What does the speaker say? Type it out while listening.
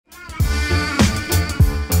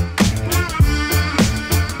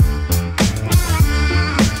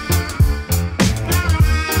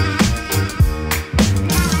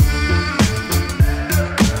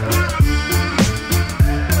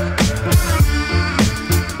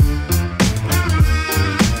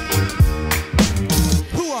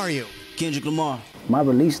Lamar. My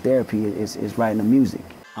release therapy is writing the music.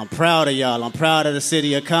 I'm proud of y'all. I'm proud of the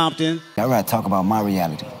city of Compton. I'd rather talk about my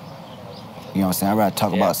reality. You know what I'm saying? I'd rather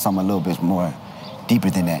talk about something a little bit more deeper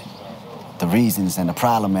than that. The reasons and the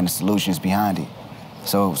problem and the solutions behind it.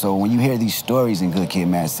 So when you hear these stories in Good Kid,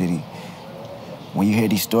 Mad City, when you hear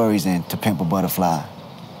these stories in To Pimp a Butterfly,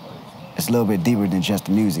 it's a little bit deeper than just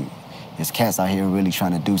the music. It's cats out here really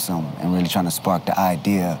trying to do something and really trying to spark the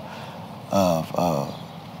idea of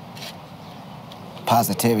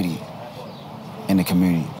positivity in the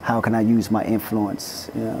community. How can I use my influence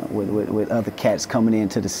with other cats coming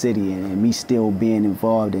into the city and me still being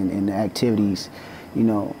involved in the activities, you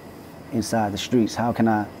know, inside the streets? How can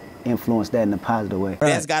I influence that in a positive way?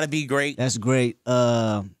 That's got to be great. That's great.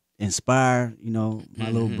 Inspire, you know,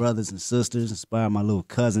 my little brothers and sisters, inspire my little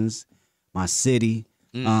cousins, my city.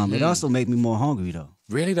 It also make me more hungry though.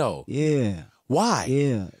 Really though? Yeah. Why?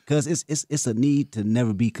 Yeah, because it's a need to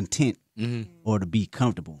never be content or to be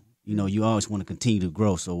comfortable. You know, you always want to continue to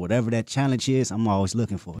grow. So whatever that challenge is, I'm always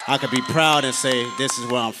looking for it. I could be proud and say, this is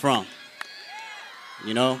where I'm from.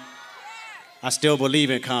 You know? I still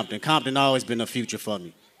believe in Compton. Compton always been the future for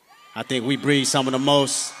me. I think we breed some of the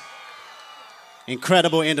most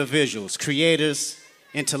incredible individuals, creators,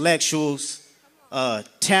 intellectuals,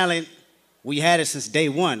 talent. We had it since day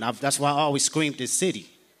one. That's why I always screamed this city.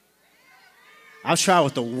 I've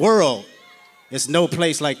traveled the world. There's no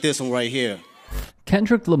place like this one right here.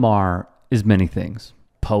 Kendrick Lamar is many things.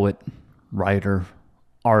 Poet, writer,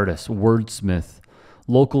 artist, wordsmith,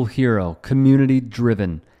 local hero,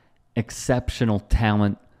 community-driven, exceptional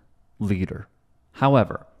talent, leader.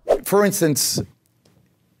 However, for instance,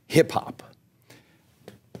 hip-hop.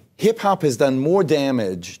 Hip-hop has done more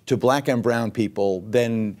damage to black and brown people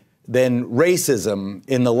than racism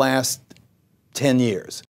in the last 10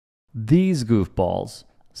 years. These goofballs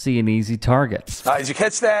see an easy target. Did you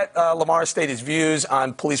catch that? Lamar stated his views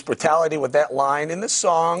on police brutality with that line in the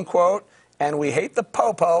song, quote, "And we hate the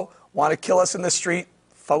po-po, want to kill us in the street,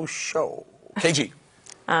 faux show." KG.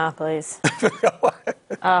 Please.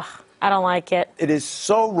 Ugh, I don't like it. It is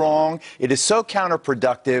so wrong. It is so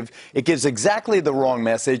counterproductive. It gives exactly the wrong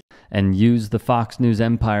message. And use the Fox News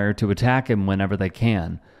empire to attack him whenever they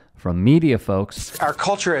can. From media folks. Our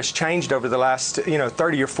culture has changed over the last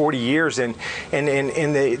 30 or 40 years, and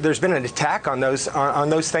there's been an attack on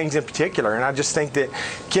those things in particular. And I just think that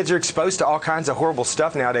kids are exposed to all kinds of horrible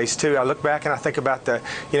stuff nowadays too. I look back and I think about the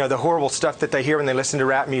horrible stuff that they hear when they listen to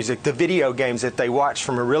rap music, the video games that they watch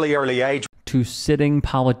from a really early age. To sitting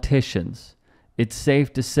politicians, it's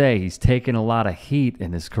safe to say he's taken a lot of heat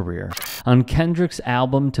in his career. On Kendrick's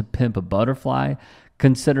album To Pimp a Butterfly,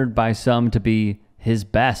 considered by some to be his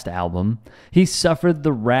best album, he suffered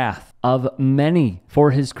the wrath of many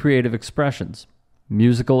for his creative expressions,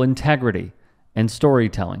 musical integrity, and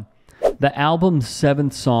storytelling. The album's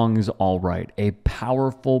 7th song is All Right, a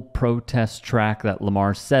powerful protest track that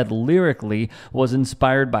Lamar said lyrically was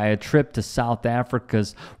inspired by a trip to South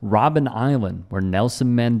Africa's Robben Island, where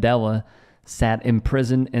Nelson Mandela sat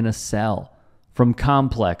imprisoned in a cell. From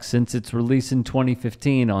Complex, since its release in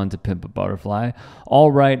 2015 on To Pimp a Butterfly, All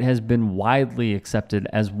Right has been widely accepted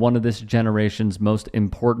as one of this generation's most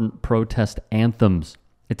important protest anthems.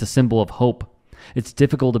 It's a symbol of hope. It's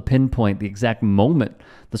difficult to pinpoint the exact moment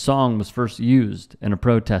the song was first used in a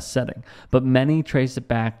protest setting, but many trace it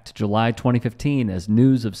back to July 2015 as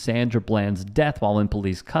news of Sandra Bland's death while in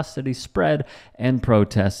police custody spread and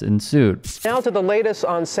protests ensued. Now to the latest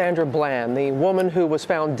on Sandra Bland, the woman who was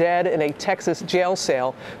found dead in a Texas jail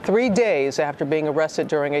cell 3 days after being arrested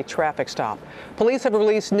during a traffic stop. Police have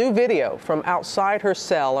released new video from outside her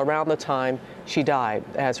cell around the time she died,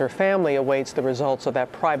 as her family awaits the results of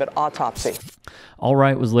that private autopsy. All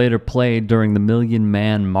Right was later played during the Million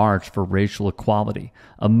Man March for Racial Equality,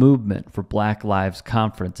 a movement for Black Lives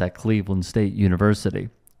Conference at Cleveland State University,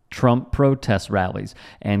 Trump protest rallies,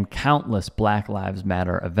 and countless Black Lives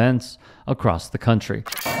Matter events across the country.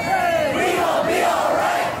 Hey, we gon' be all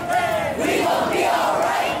right. Hey, we gon' be all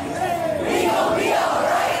right. We gon' be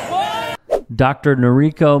all right. Dr.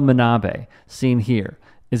 Noriko Minabe, seen here,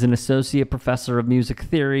 is an associate professor of music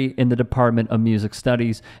theory in the Department of Music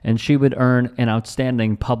Studies, and she would earn an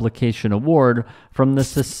Outstanding Publication Award from the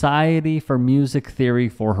Society for Music Theory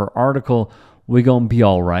for her article, We Gon' Be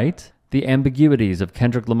All Right? The Ambiguities of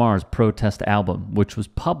Kendrick Lamar's Protest Album, which was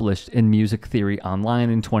published in Music Theory Online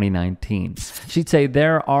in 2019. She'd say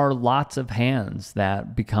there are lots of hands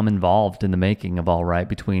that become involved in the making of All Right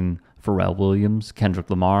between Pharrell Williams, Kendrick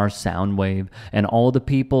Lamar, Soundwave, and all the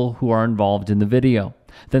people who are involved in the video.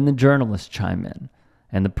 Then the journalists chime in,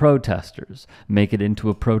 and the protesters make it into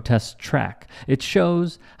a protest track. It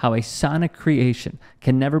shows how a sonic creation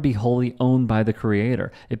can never be wholly owned by the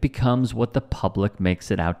creator. It becomes what the public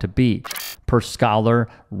makes it out to be. Per scholar,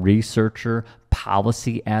 researcher,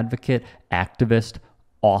 policy advocate, activist,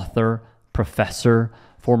 author, professor,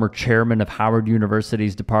 former chairman of Howard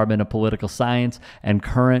University's Department of Political Science, and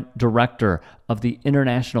current director of the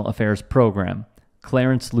International Affairs Program,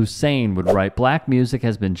 Clarence Lusane would write, "Black music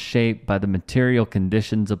has been shaped by the material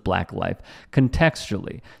conditions of black life.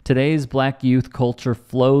 Contextually, today's black youth culture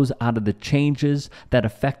flows out of the changes that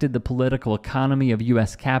affected the political economy of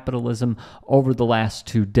U.S. capitalism over the last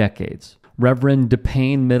 2 decades." Reverend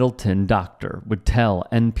DePayne Middleton, doctor, would tell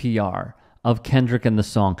NPR of Kendrick and the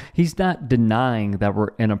song, he's not denying that we're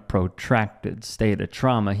in a protracted state of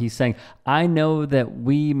trauma. He's saying, I know that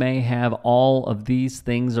we may have all of these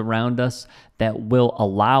things around us that will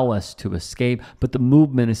allow us to escape, but the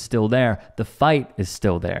movement is still there. The fight is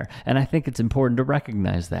still there. And I think it's important to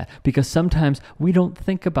recognize that, because sometimes we don't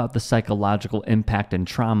think about the psychological impact and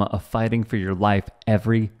trauma of fighting for your life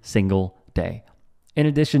every single day. In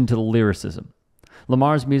addition to the lyricism,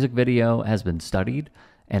 Lamar's music video has been studied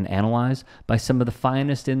and analyzed by some of the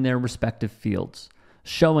finest in their respective fields,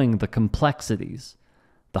 showing the complexities,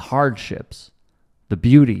 the hardships, the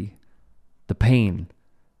beauty, the pain,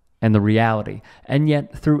 and the reality. And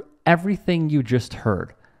yet, through everything you just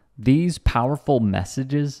heard, these powerful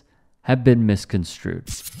messages have been misconstrued.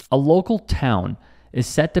 A local town is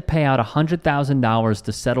set to pay out $100,000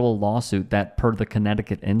 to settle a lawsuit that, per the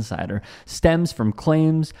Connecticut Insider, stems from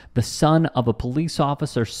claims the son of a police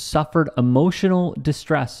officer suffered emotional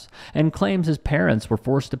distress and claims his parents were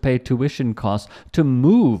forced to pay tuition costs to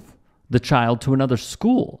move the child to another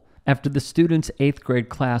school after the student's 8th grade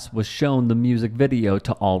class was shown the music video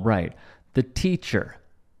to All Right. The teacher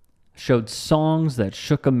showed Songs That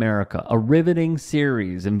Shook America, a riveting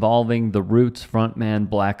series involving the Roots frontman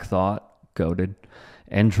Black Thought, goated,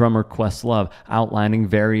 and drummer Questlove, outlining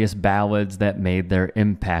various ballads that made their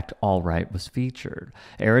impact. All Right was featured.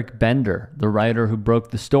 Eric Bender, the writer who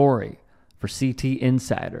broke the story for CT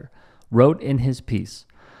Insider, wrote in his piece,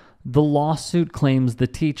 "The lawsuit claims the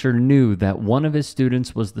teacher knew that one of his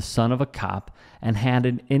students was the son of a cop and had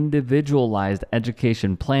an individualized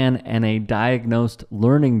education plan and a diagnosed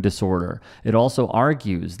learning disorder. It also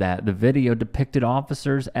argues that the video depicted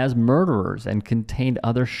officers as murderers and contained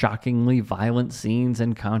other shockingly violent scenes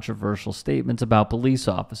and controversial statements about police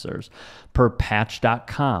officers. Per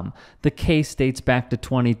Patch.com, the case dates back to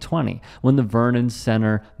 2020, when the Vernon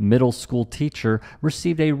Center middle school teacher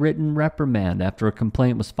received a written reprimand after a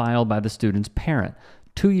complaint was filed by the student's parent.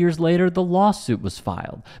 2 years later, the lawsuit was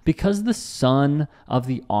filed because the son of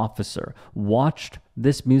the officer watched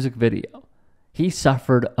this music video. He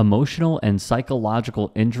suffered emotional and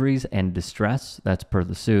psychological injuries and distress. That's per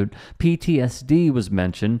the suit. PTSD was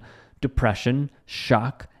mentioned, depression,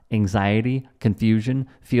 shock, anxiety, confusion,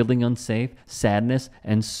 feeling unsafe, sadness,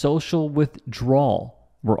 and social withdrawal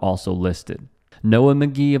were also listed." Noah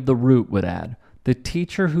McGee of The Root would add, "The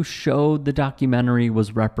teacher who showed the documentary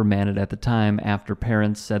was reprimanded at the time after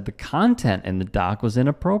parents said the content in the doc was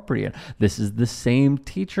inappropriate. This is the same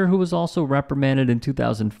teacher who was also reprimanded in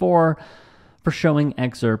 2004 for showing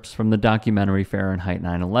excerpts from the documentary Fahrenheit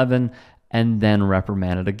 9/11 and then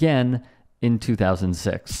reprimanded again in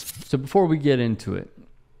 2006. So before we get into it,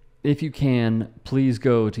 if you can, please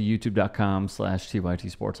go to youtube.com/TYT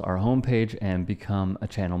Sports, our homepage, and become a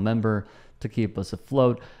channel member to keep us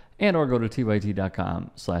afloat. And or go to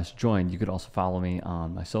tyt.com/join. You could also follow me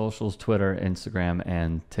on my socials, Twitter, Instagram,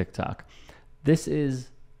 and TikTok. This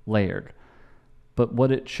is layered, but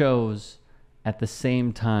what it shows at the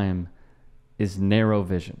same time is narrow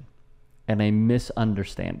vision and a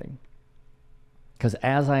misunderstanding. Because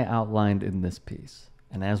as I outlined in this piece,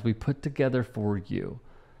 and as we put together for you,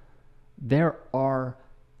 there are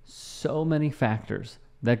so many factors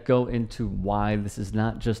that go into why this is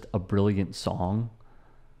not just a brilliant song,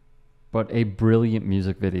 but a brilliant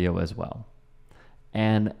music video as well.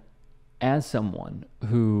 And as someone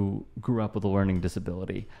who grew up with a learning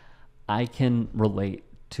disability, I can relate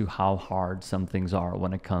to how hard some things are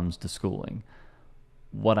when it comes to schooling.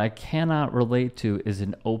 What I cannot relate to is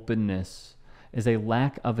a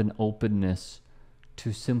lack of an openness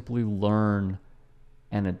to simply learn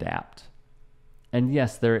and adapt. And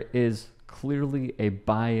yes, there is clearly a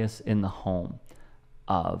bias in the home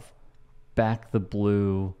of back the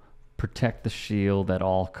blue, protect the shield at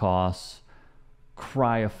all costs,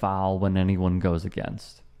 cry a foul when anyone goes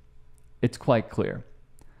against. It's quite clear.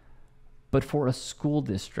 But for a school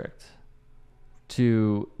district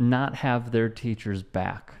to not have their teachers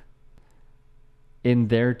back in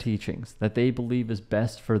their teachings that they believe is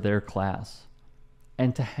best for their class,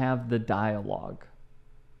 and to have the dialogue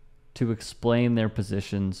to explain their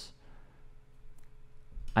positions,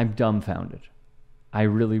 I'm dumbfounded. I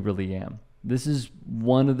really, really am. This is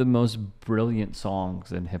one of the most brilliant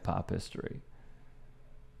songs in hip-hop history.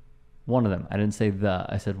 One of them. I didn't say the.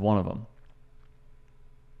 I said one of them.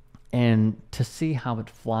 And to see how it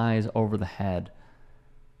flies over the head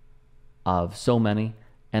of so many,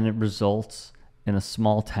 and it results in a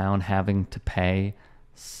small town having to pay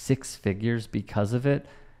 6 figures because of it,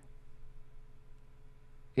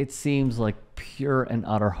 it seems like pure and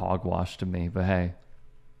utter hogwash to me. But hey,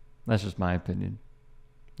 that's just my opinion.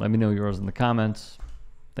 Let me know yours in the comments.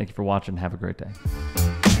 Thank you for watching. Have a great day.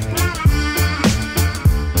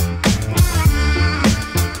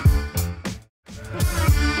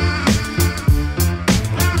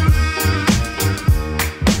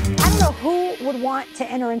 Would want to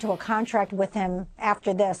enter into a contract with him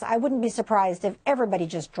after this. I wouldn't be surprised if everybody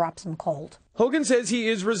just drops him cold. Hogan says he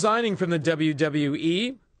is resigning from the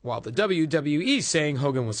WWE, while the WWE saying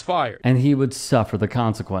Hogan was fired. And he would suffer the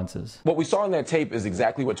consequences. What we saw in that tape is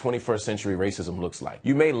exactly what 21st century racism looks like.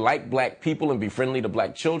 You may like black people and be friendly to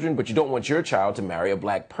black children, but you don't want your child to marry a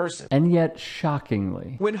black person. And yet,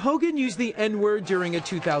 shockingly, when Hogan used the N-word during a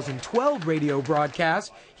 2012 radio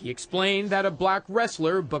broadcast, he explained that a black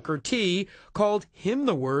wrestler, Booker T, called him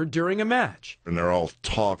the word during a match. And they're all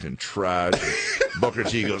talking trash. Booker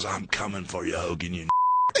T goes, "I'm coming for you, Hogan, you."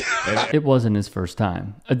 It wasn't his first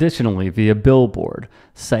time. Additionally, via Billboard,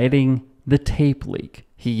 citing the tape leak,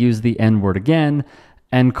 he used the N-word again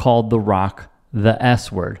and called The Rock the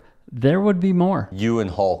S-word. There would be more. You and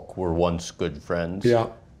Hulk were once good friends. Yeah.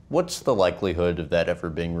 What's the likelihood of that ever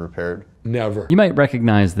being repaired? Never. You might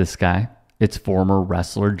recognize this guy. It's former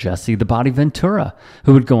wrestler Jesse the Body Ventura,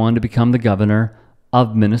 who would go on to become the governor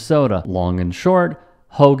of Minnesota. Long and short,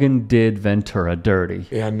 Hogan did Ventura dirty.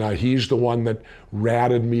 And he's the one that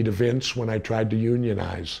ratted me to Vince when I tried to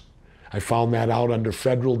unionize. I found that out under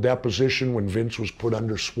federal deposition when Vince was put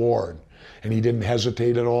under sworn, and he didn't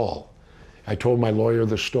hesitate at all. I told my lawyer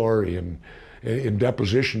the story, and in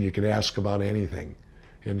deposition you could ask about anything.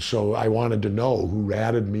 And so I wanted to know who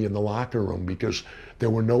ratted me in the locker room, because there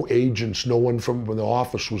were no agents, no one from the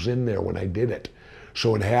office was in there when I did it.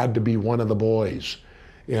 So it had to be one of the boys.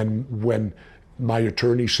 And when my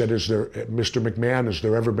attorney said, Mr. McMahon, has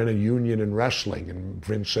there ever been a union in wrestling? And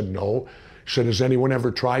Vince said, no. He said, has anyone ever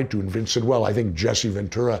tried to? And Vince said, well, I think Jesse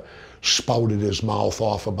Ventura spouted his mouth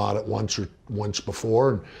off about it once before.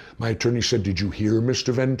 And my attorney said, did you hear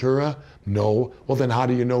Mr. Ventura? No. Well, then how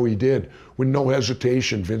do you know he did? With no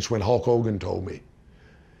hesitation, Vince went, Hulk Hogan told me.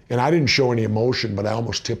 And I didn't show any emotion, but I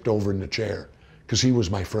almost tipped over in the chair because he was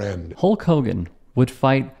my friend. Hulk Hogan would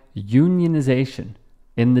fight unionization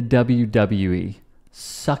in the WWE,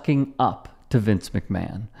 sucking up to Vince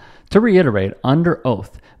McMahon. To reiterate, under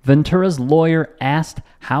oath, Ventura's lawyer asked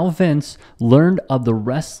how Vince learned of the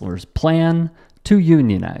wrestler's plan to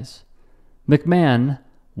unionize. McMahon,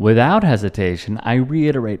 without hesitation, I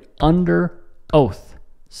reiterate, under oath,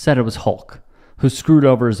 said it was Hulk, who screwed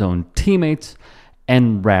over his own teammates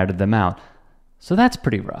and ratted them out. So that's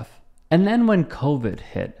pretty rough. And then when COVID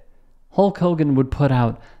hit, Hulk Hogan would put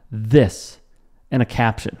out this in a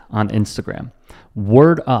caption on Instagram.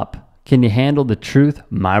 Word up, can you handle the truth,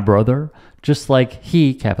 my brother? Just like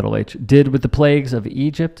he, capital H, did with the plagues of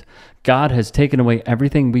Egypt, God has taken away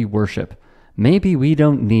everything we worship. Maybe we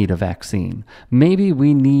don't need a vaccine. Maybe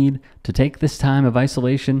we need to take this time of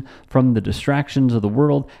isolation from the distractions of the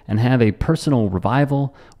world and have a personal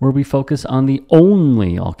revival where we focus on the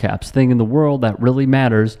only, all caps, thing in the world that really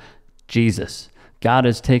matters, Jesus. God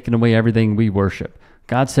has taken away everything we worship.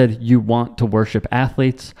 God said, you want to worship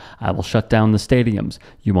athletes? I will shut down the stadiums.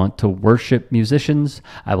 You want to worship musicians?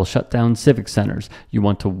 I will shut down civic centers. You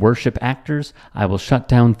want to worship actors? I will shut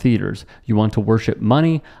down theaters. You want to worship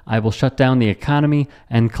money? I will shut down the economy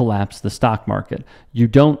and collapse the stock market. You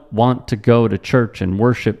don't want to go to church and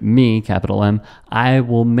worship me, capital M. I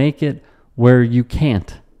will make it where you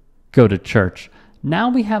can't go to church. Now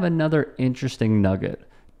we have another interesting nugget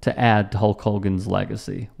to add to Hulk Hogan's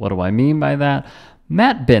legacy. What do I mean by that?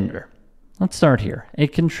 Matt Bender, let's start here. A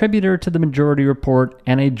contributor to the Majority Report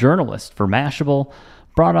and a journalist for Mashable,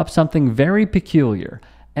 brought up something very peculiar,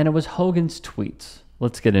 and it was Hogan's tweets.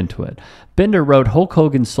 Let's get into it. Bender wrote Hulk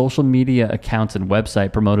Hogan's social media accounts and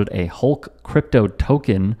website promoted a Hulk crypto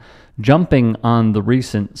token, jumping on the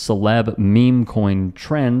recent celeb meme coin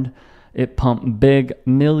trend. It pumped big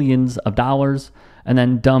millions of dollars and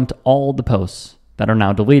then dumped all the posts that are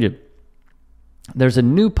now deleted. There's a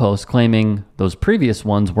new post claiming those previous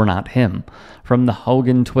ones were not him. From the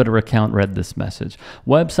Hogan Twitter account read this message.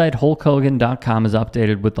 Website hulkhogan.com is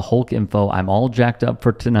updated with the Hulk info. I'm all jacked up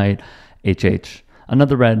for tonight. HH.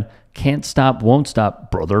 Another read, can't stop, won't stop,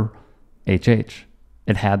 brother. HH.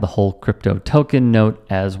 It had the Hulk crypto token note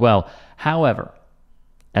as well. However,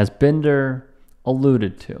 as Binder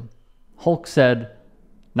alluded to, Hulk said,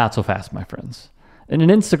 not so fast, my friends. In an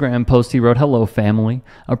Instagram post, he wrote, hello, family.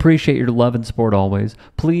 Appreciate your love and support always.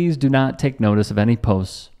 Please do not take notice of any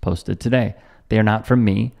posts posted today. They are not from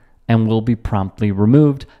me and will be promptly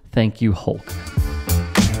removed. Thank you, Hulk.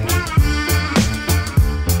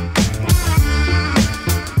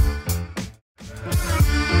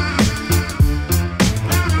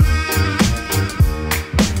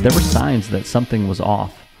 There were signs that something was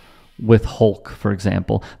off with Hulk, for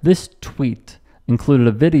example. This tweet included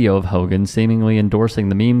a video of Hogan seemingly endorsing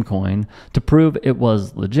the meme coin to prove it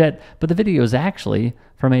was legit, but the video is actually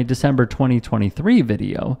from a December 2023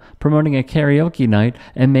 video promoting a karaoke night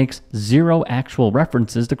and makes zero actual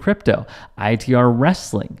references to crypto. ITR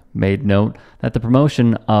Wrestling made note that the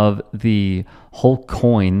promotion of the Hulk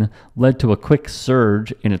coin led to a quick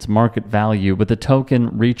surge in its market value, with the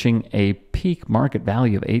token reaching a peak market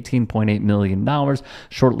value of $18.8 million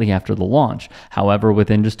shortly after the launch. However,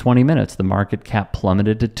 within just 20 minutes, the market cap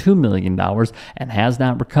plummeted to $2 million and has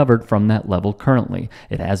not recovered from that level currently.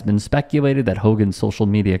 It has been speculated that Hogan's social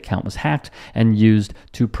media account was hacked and used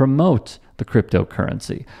to promote the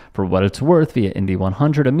cryptocurrency. For what it's worth, via Indy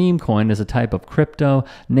 100, a meme coin is a type of crypto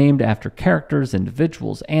named after characters,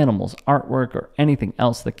 individuals, animals, artwork, or anything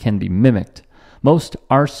else that can be mimicked. Most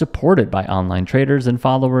are supported by online traders and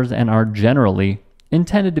followers and are generally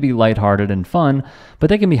intended to be lighthearted and fun, but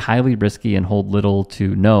they can be highly risky and hold little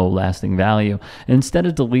to no lasting value. Instead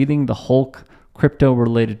of deleting the Hulk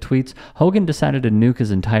crypto-related tweets, Hogan decided to nuke his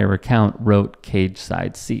entire account, wrote Cage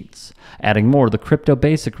Side Seats. Adding more, the Crypto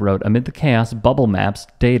Basic wrote, amid the chaos, Bubble Maps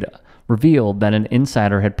data revealed that an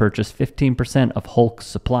insider had purchased 15% of Hulk's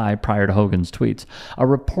supply prior to Hogan's tweets. A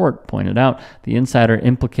report pointed out the insider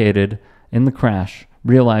implicated in the crash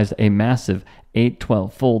realized a massive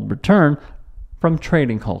 812-fold return from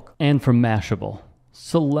trading Hulk and from Mashable.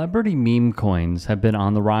 Celebrity meme coins have been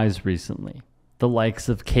on the rise recently. The likes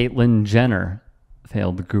of Caitlyn Jenner,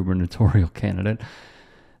 failed gubernatorial candidate,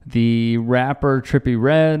 the rapper Trippie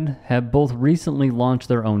Redd have both recently launched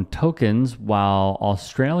their own tokens, while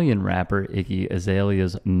Australian rapper Iggy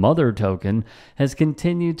Azalea's mother token has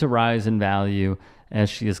continued to rise in value as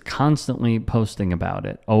she is constantly posting about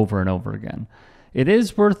it over and over again. It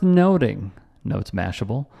is worth noting, notes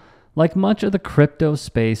Mashable, like much of the crypto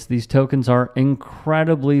space, these tokens are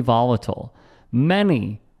incredibly volatile.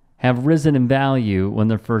 Many have risen in value when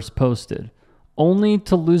they're first posted, only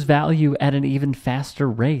to lose value at an even faster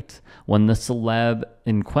rate when the celeb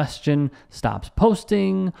in question stops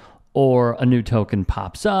posting or a new token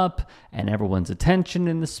pops up and everyone's attention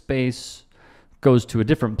in the space goes to a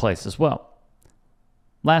different place as well.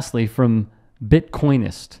 Lastly, from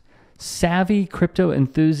Bitcoinist, savvy crypto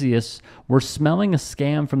enthusiasts were smelling a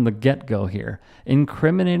scam from the get-go here.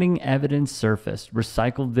 Incriminating evidence surfaced,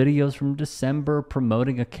 recycled videos from December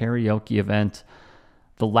promoting a karaoke event,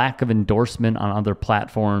 the lack of endorsement on other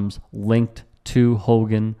platforms linked to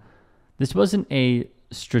Hogan. This wasn't a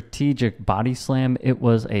strategic body slam, it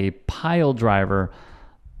was a pile driver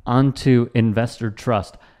onto investor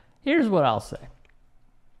trust. Here's what I'll say.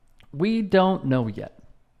 We don't know yet,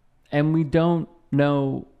 and we don't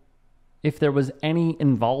know if there was any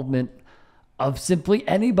involvement of simply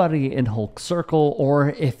anybody in Hulk's circle, or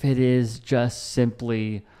if it is just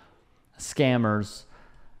simply scammers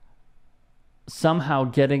somehow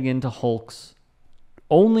getting into Hulk's,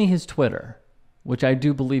 only his Twitter, which I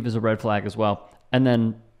do believe is a red flag as well, and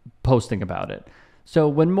then posting about it. So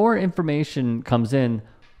when more information comes in,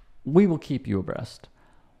 we will keep you abreast.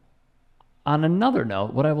 On another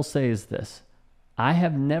note, what I will say is this. I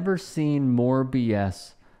have never seen more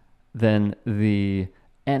BS than the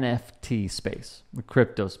NFT space, the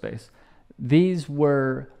crypto space. These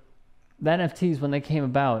were, the NFTs, when they came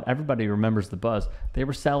about, everybody remembers the buzz. They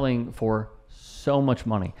were selling for so much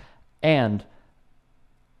money. And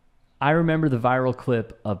I remember the viral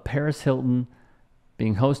clip of Paris Hilton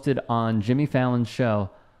being hosted on Jimmy Fallon's show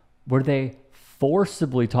where they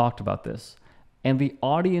forcibly talked about this. And the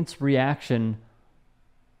audience reaction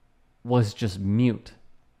was just mute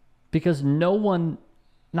because no one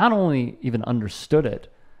not only even understood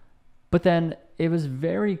it, but then it was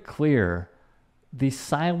very clear the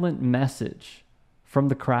silent message from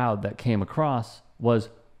the crowd that came across was,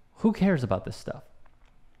 who cares about this stuff?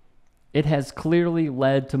 It has clearly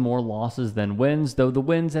led to more losses than wins, though the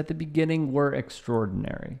wins at the beginning were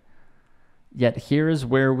extraordinary. Yet here is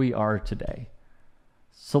where we are today.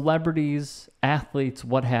 Celebrities, athletes,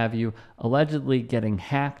 what have you, allegedly getting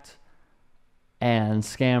hacked and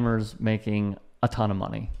scammers making a ton of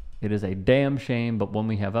money. It is a damn shame, but when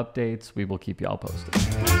we have updates, we will keep y'all posted.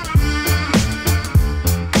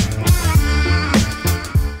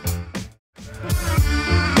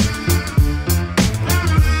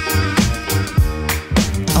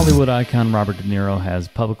 Hollywood icon Robert De Niro has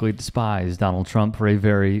publicly despised Donald Trump for a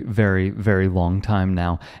very, very, very long time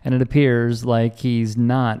now, and it appears like he's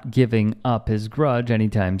not giving up his grudge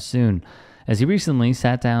anytime soon, as he recently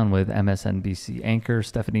sat down with MSNBC anchor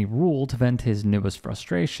Stephanie Ruhle to vent his newest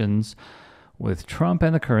frustrations with Trump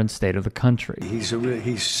and the current state of the country.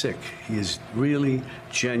 He's sick. He is really,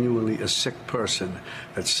 genuinely a sick person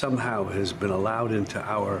that somehow has been allowed into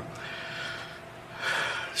our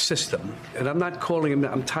system. And I'm not calling him,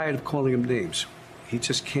 I'm tired of calling him names. He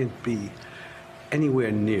just can't be anywhere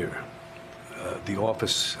near the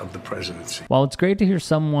office of the presidency. While it's great to hear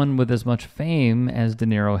someone with as much fame as De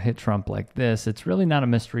Niro hit Trump like this, it's really not a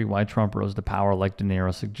mystery why Trump rose to power like De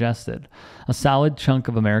Niro suggested. A solid chunk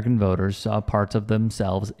of American voters saw parts of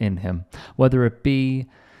themselves in him, whether it be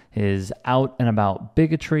his out and about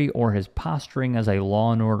bigotry or his posturing as a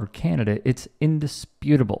law and order candidate. It's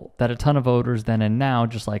indisputable that a ton of voters then and now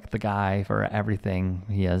just like the guy for everything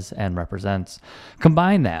he is and represents.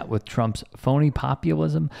 Combine that with Trump's phony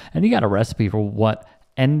populism, and you got a recipe for what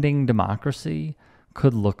ending democracy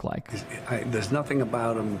could look like. There's nothing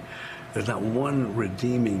about him, there's not one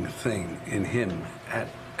redeeming thing in him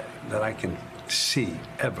that I can see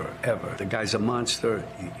ever. The guy's a monster.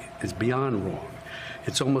 He is beyond wrong.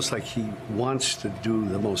 It's almost like he wants to do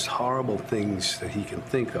the most horrible things that he can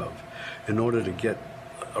think of in order to get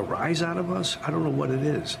a rise out of us. I don't know what it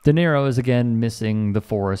is. De Niro is again missing the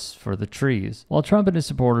forest for the trees. While Trump and his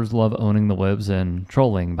supporters love owning the libs and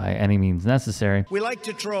trolling by any means necessary, we like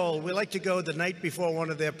to troll. We like to go the night before one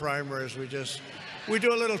of their primaries. We do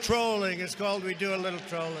a little trolling. It's called we do a little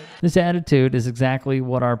trolling. This attitude is exactly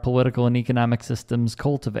what our political and economic systems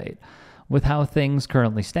cultivate. With how things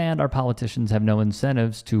currently stand, our politicians have no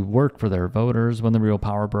incentives to work for their voters when the real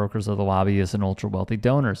power brokers are the lobbyists and ultra-wealthy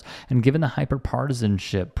donors. And given the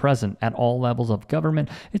hyper-partisanship present at all levels of government,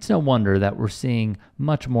 it's no wonder that we're seeing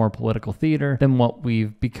much more political theater than what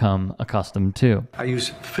we've become accustomed to. I use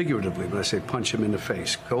it figuratively when I say punch him in the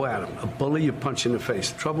face. Go at him. A bully, you punch in the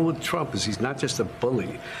face. The trouble with Trump is he's not just a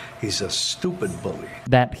bully. He's a stupid bully.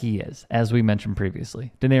 That he is, as we mentioned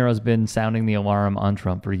previously. De Niro's been sounding the alarm on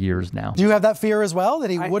Trump for years now. Do you have that fear as well,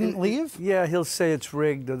 that he wouldn't leave? Yeah, he'll say it's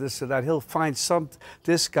rigged or this or that. He'll find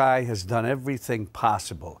this guy has done everything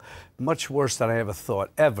possible. Much worse than I ever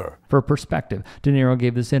thought, ever. For perspective, De Niro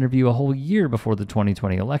gave this interview a whole year before the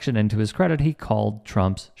 2020 election, and to his credit, he called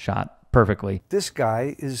Trump's shot perfectly. This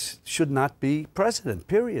guy should not be president,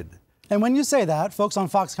 period. And when you say that, folks on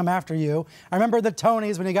Fox come after you. I remember the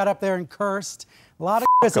Tonys when he got up there and cursed. A lot of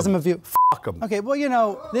criticism of you. Fuck him. Okay, well, you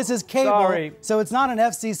know, this is cable, so it's not an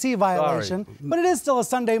FCC violation, but it is still a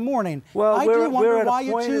Sunday morning. Well, I do wonder why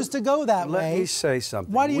you choose to go that way. Let me say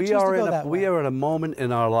something. Why do you choose to go that way? We are at a moment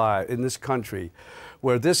in our life, in this country,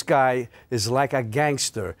 where this guy is like a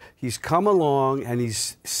gangster. He's come along and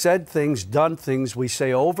he's said things, done things we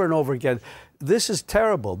say over and over again. This is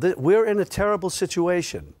terrible. We're in a terrible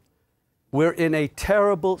situation. We're in a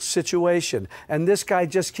terrible situation, and this guy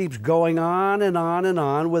just keeps going on and on and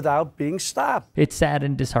on without being stopped. It's sad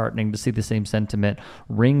and disheartening to see the same sentiment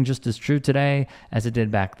ring just as true today as it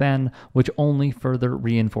did back then, which only further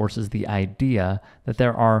reinforces the idea that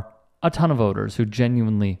there are a ton of voters who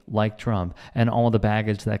genuinely like Trump and all the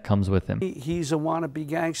baggage that comes with him. He's a wannabe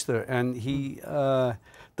gangster, and the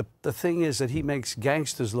thing is that he makes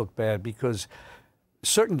gangsters look bad because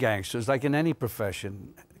certain gangsters, like in any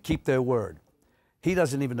profession, keep their word. He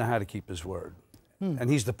doesn't even know how to keep his word. And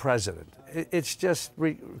he's the president. It's just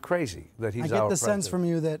crazy that he's our president. I get the sense from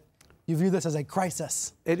you that you view this as a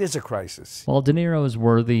crisis. It is a crisis. While De Niro is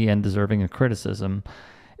worthy and deserving of criticism,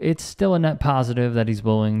 it's still a net positive that he's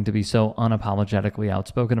willing to be so unapologetically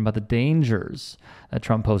outspoken about the dangers that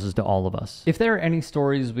Trump poses to all of us. If there are any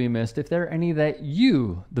stories we missed, if there are any that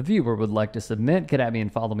you, the viewer, would like to submit, get at me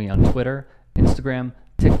and follow me on Twitter, Instagram,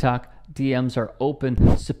 TikTok. DMs are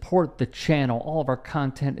open. Support the channel. All of our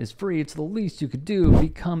content is free. It's the least you could do.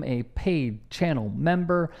 Become a paid channel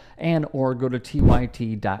member and or go to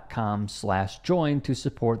tyt.com/join to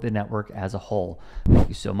support the network as a whole. Thank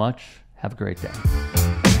you so much. Have a great day.